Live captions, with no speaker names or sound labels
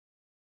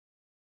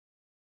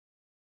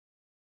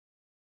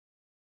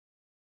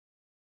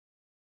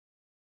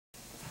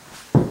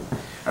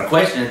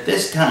question at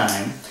this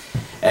time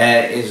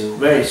is a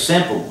very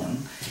simple one.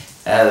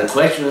 The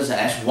question was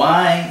asked,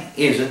 why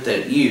is it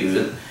that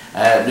you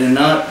do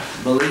not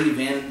believe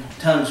in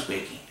tongue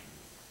speaking?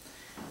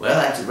 Well,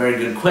 that's a very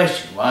good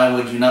question. Why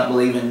would you not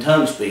believe in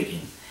tongue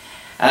speaking?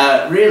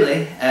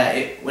 Really,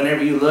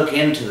 whenever you look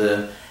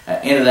into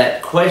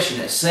that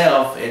question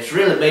itself, it's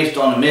really based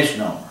on a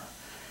misnomer.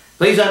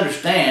 Please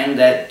understand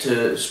that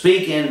to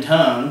speak in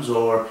tongues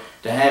or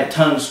to have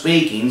tongue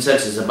speaking,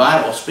 such as the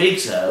Bible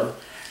speaks of,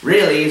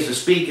 really is to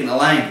speak in a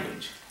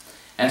language.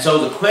 And so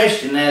the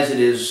question as it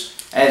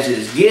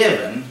is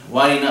given,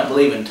 why do you not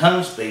believe in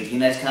tongue speaking,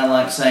 that's kind of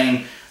like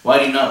saying, why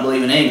do you not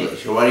believe in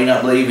English? Or why do you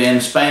not believe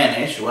in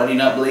Spanish? Or why do you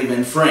not believe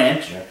in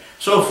French? Or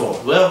so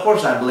forth. Well, of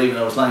course I believe in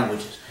those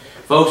languages.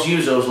 Folks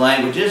use those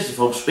languages,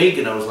 folks speak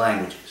in those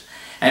languages.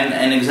 And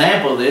an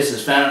example of this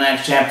is found in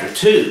Acts chapter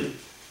 2.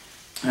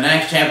 In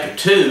Acts chapter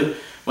 2,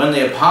 when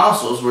the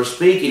apostles were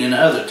speaking in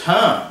other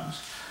tongues,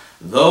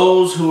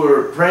 those who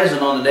were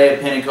present on the day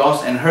of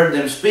Pentecost and heard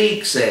them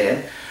speak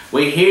said,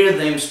 we hear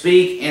them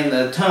speak in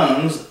the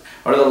tongues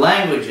or the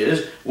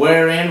languages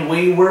wherein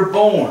we were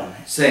born,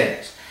 it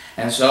says.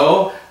 And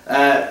so,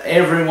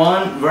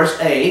 everyone, verse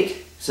 8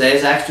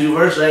 says, Acts 2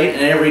 verse 8,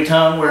 and every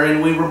tongue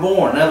wherein we were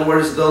born. In other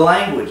words, the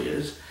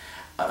languages,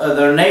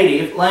 their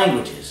native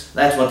languages.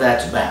 That's what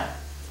that's about.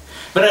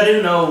 But I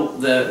do know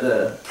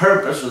the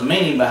purpose or the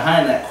meaning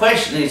behind that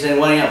question. He said,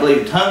 why do you not believe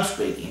in tongue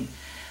speaking?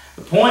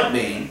 The point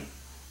being,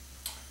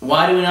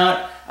 why do we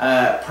not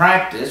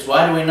practice,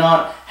 why do we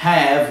not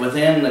have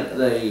within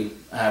the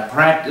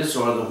practice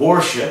or the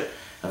worship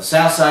of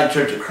Southside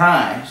Church of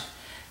Christ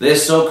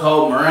this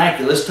so-called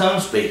miraculous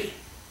tongue speaking?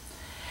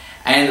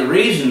 And the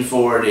reason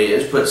for it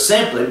is, put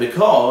simply,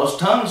 because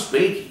tongue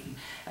speaking,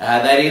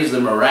 that is the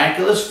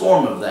miraculous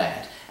form of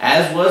that,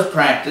 as was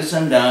practiced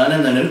and done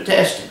in the New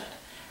Testament,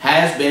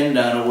 has been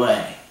done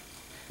away.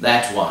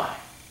 That's why.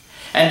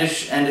 And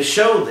to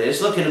show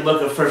this, look in the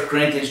book of 1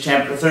 Corinthians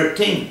chapter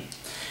 13.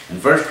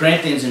 In 1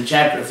 Corinthians in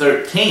chapter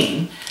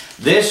 13,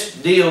 this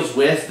deals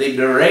with the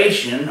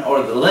duration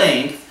or the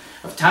length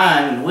of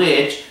time in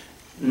which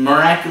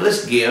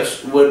miraculous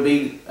gifts would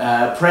be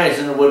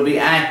present or would be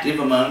active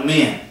among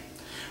men.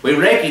 We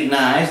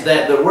recognize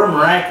that there were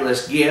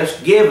miraculous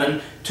gifts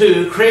given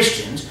to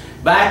Christians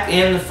back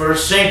in the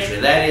first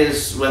century. That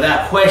is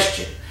without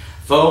question.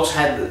 Folks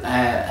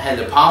had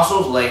the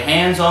apostles lay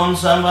hands on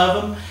some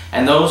of them,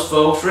 and those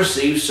folks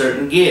received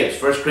certain gifts.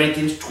 1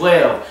 Corinthians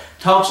 12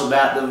 talks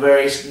about the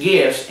various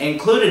gifts.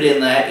 Included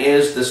in that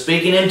is the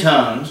speaking in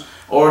tongues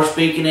or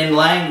speaking in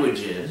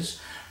languages,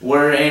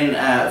 wherein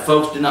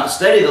folks did not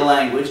study the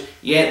language,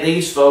 yet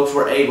these folks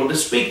were able to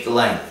speak the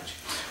language.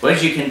 Well,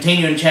 as you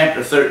continue in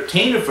chapter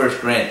 13 of 1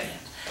 Corinthians,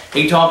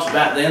 he talks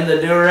about then the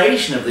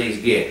duration of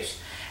these gifts,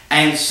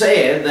 and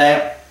said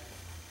that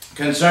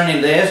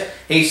concerning this,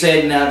 he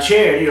said, now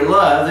charity or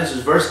love, this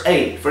is verse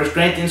 8, 1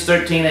 Corinthians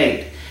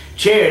 13:8.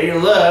 Charity or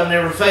love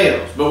never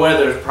fails, but where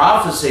there is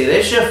prophecy,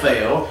 they shall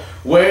fail.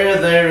 Where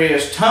there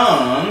is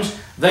tongues,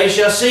 they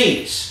shall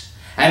cease.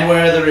 And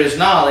where there is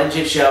knowledge,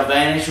 it shall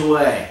vanish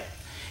away.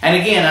 And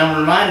again, I'm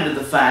reminded of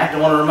the fact, I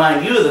want to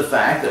remind you of the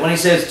fact, that when he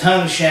says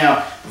tongues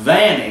shall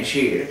vanish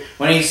here,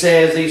 when he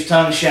says these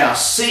tongues shall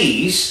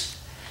cease,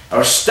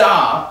 or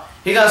stop,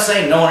 he's not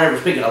saying no one ever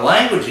speaking a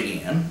language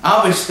again.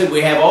 Obviously,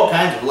 we have all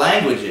kinds of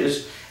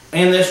languages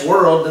in this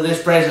world to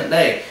this present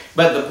day.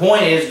 But the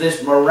point is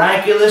this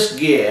miraculous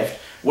gift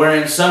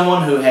wherein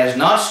someone who has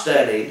not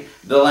studied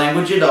the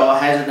language at all,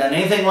 hasn't done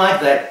anything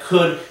like that,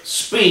 could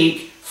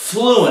speak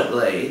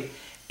fluently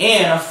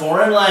in a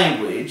foreign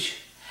language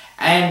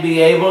and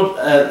be able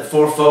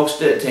for folks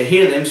to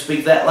hear them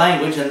speak that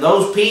language, and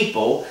those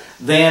people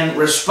then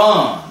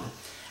respond.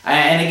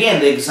 And again,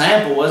 the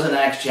example was in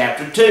Acts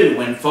chapter 2,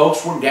 when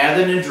folks were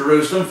gathered in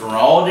Jerusalem from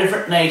all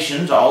different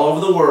nations, all over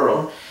the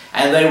world,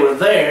 and they were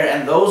there,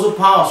 and those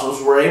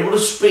apostles were able to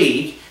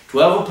speak,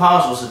 12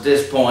 apostles at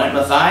this point.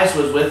 Matthias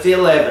was with the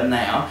 11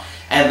 now,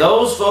 and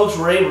those folks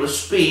were able to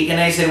speak, and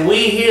they said,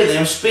 we hear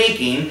them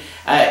speaking,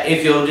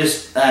 if you'll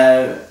just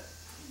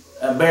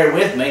bear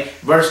with me,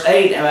 verse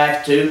 8 of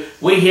Acts 2,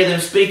 we hear them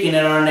speaking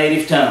in our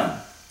native tongue.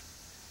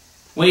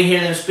 We hear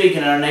them speaking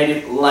in our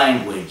native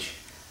language.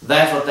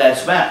 That's what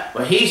that's about.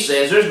 But he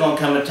says there's going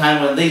to come a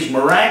time when these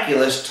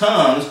miraculous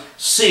tongues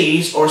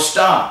cease or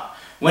stop.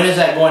 When is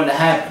that going to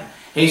happen?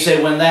 He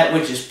said, when that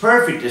which is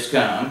perfect is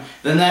come,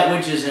 then that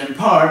which is in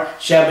part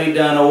shall be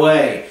done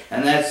away.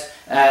 And that's,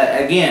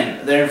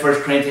 again, there in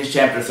 1 Corinthians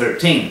chapter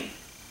 13.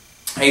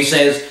 He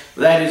says,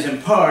 that is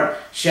in part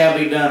shall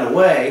be done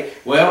away.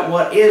 Well,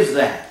 what is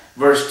that?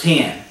 Verse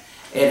 10.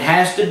 It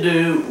has to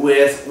do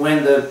with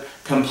when the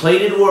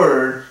completed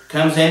word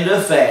comes into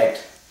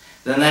effect,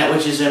 then that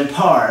which is in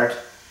part,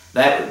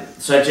 that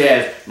such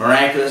as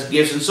miraculous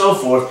gifts and so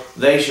forth,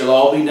 they shall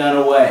all be done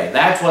away.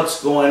 That's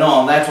what's going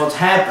on. That's what's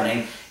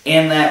happening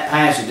in that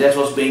passage. That's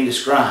what's being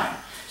described.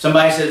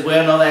 Somebody says,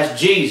 well, no, that's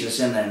Jesus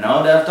in there.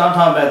 No, that's not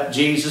talking about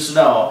Jesus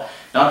at all.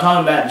 Not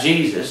talking about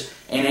Jesus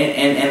And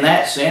in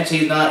that sense,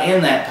 he's not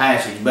in that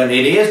passage. But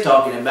it is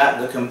talking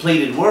about the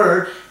completed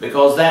Word,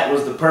 because that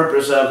was the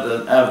purpose of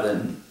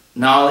the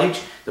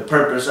knowledge, the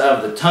purpose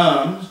of the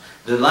tongues,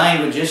 the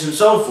languages, and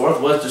so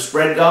forth, was to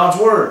spread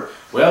God's Word.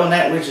 Well, when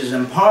that which is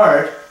in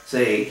part,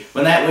 see,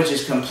 when that which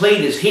is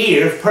complete is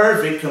here,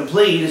 perfect,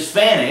 complete, is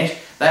finished,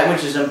 that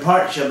which is in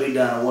part shall be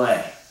done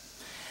away.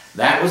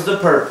 That was the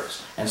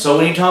purpose. And so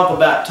when you talk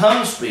about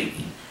tongue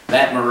speaking,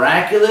 that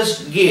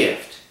miraculous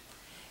gift,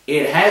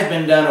 it has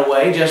been done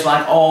away, just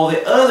like all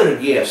the other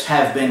gifts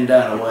have been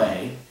done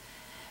away.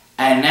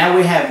 And now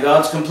we have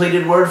God's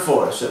completed Word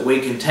for us that we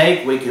can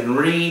take, we can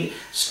read,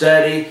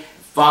 study,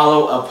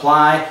 follow,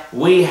 apply.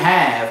 We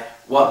have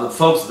what the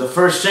folks of the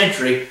first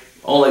century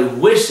only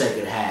wish they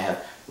could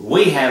have.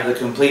 We have the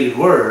completed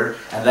Word,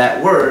 and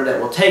that Word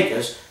that will take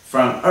us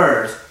from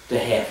earth to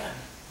heaven.